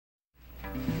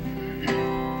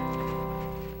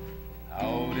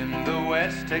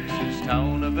West Texas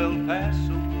town of El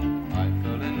Paso, I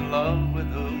fell in love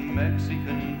with a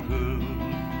Mexican girl.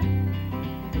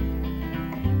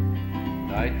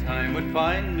 Nighttime would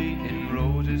find me in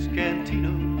Rose's Cantina,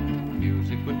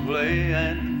 music would play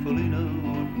and Felina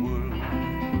would whirl.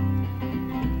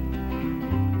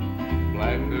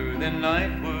 Blacker than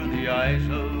night were the eyes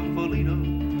of Felina,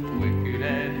 wicked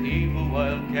and evil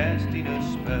while casting a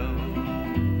spell.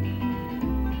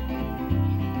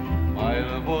 My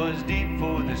love was deep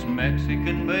for this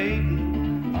Mexican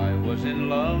maiden, I was in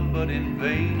love but in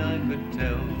vain I could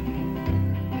tell.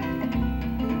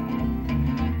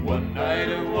 One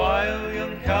night a wild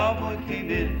young cowboy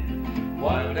came in,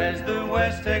 wild as the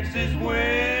West Texas wind.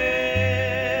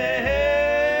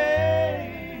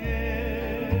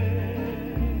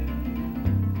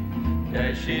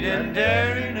 Dashing and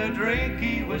daring, a drink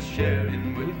he was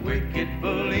sharing with wicked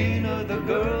Felina, the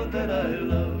girl that I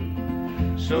love.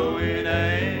 So in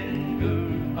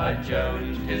anger I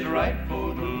challenged his right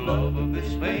for the love of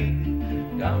this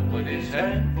maiden. Down went his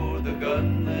hand for the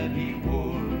gun that he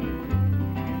wore.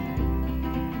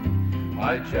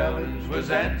 My challenge was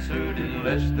answered in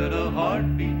less than a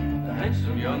heartbeat. The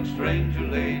handsome young stranger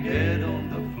lay dead on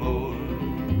the floor.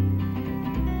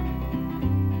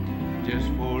 Just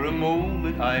for a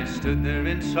moment I stood there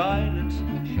in silence,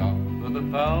 shocked for the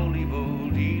foul evil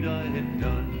deed I had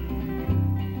done.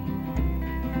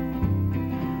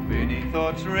 Many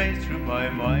thoughts raced through my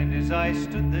mind as I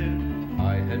stood there.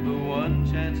 I had but one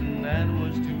chance and that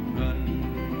was to run.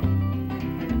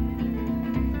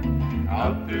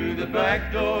 Out through the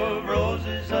back door of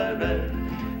Roses I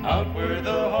ran, out where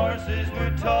the horses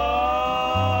were tied.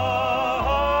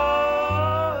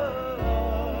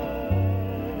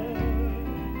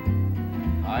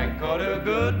 I caught a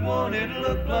good one, it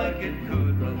looked like it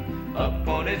could run. Up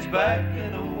on its back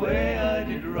and away I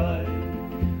did ride,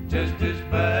 just as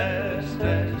fast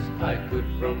as I could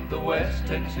from the West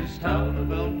Texas town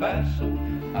of El Paso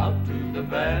out to the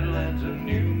Badlands of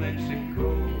New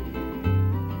Mexico.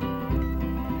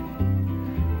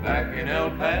 Back in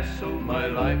El Paso my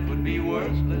life would be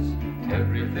worthless.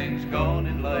 Everything's gone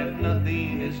in life,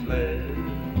 nothing is left.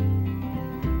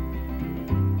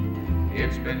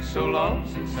 It's been so long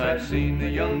since I've seen the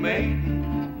young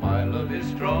maiden. My love is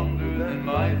stronger than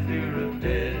my fear of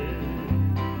death.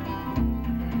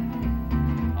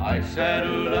 I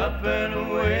saddled up and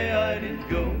away I did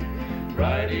go,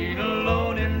 riding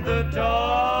alone in the dark.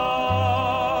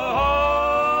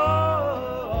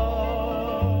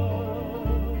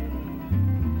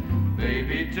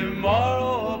 Maybe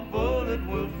tomorrow a bullet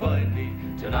will find me.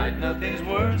 Tonight nothing's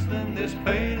worse than this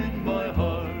pain in my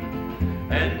heart.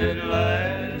 And at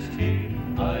last here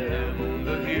I am on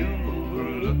the hill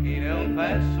overlooking El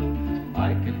Paso.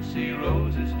 I can see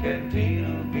Rose's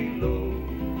Cantina below.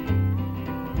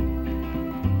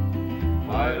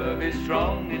 My love is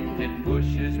strong and it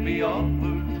pushes me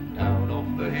onward. Down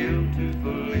off the hill to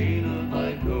Felina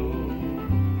I go.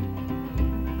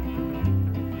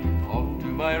 Off to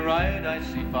my right I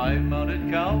see 5 mounted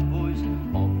cowboys.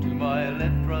 Off to my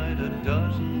left, right, a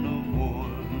dozen or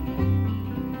more.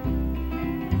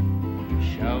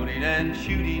 Shouting and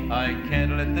shooting, I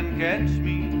can't let them catch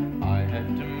me. I have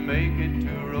to make it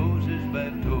to Rose's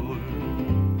back door.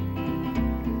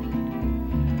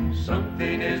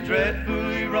 Something is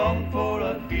dreadfully wrong, for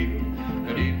I feel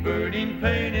a deep burning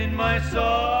pain in my soul.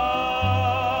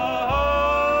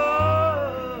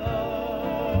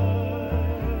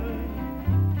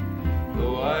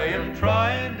 Though I am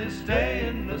trying to stay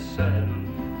in the saddle,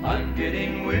 I'm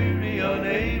getting weary,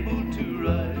 unable to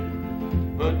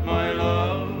ride. But my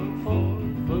love for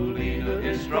Felina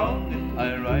is strong, and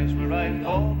I rise where I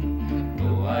fall.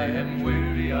 Though I am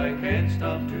weary, I can't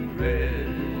stop to rest.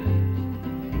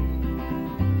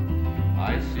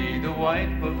 I see the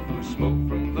white puff of smoke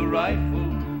from the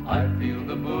rifle. I feel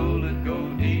the bullet go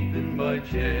deep in my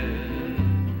chest.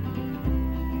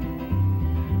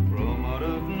 From out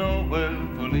of nowhere,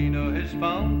 Felina has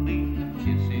found me,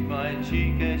 kissing my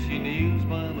cheek as she kneels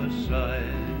by my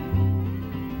side.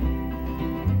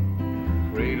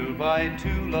 Cradled by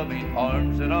 2 loving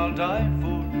arms that I'll die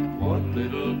for, one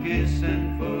little kiss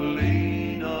and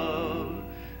Felina,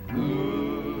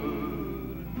 goodbye.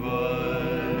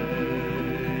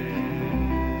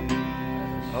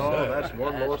 Oh, that's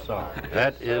one more song.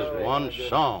 That is one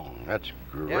song. That's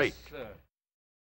great. Yes.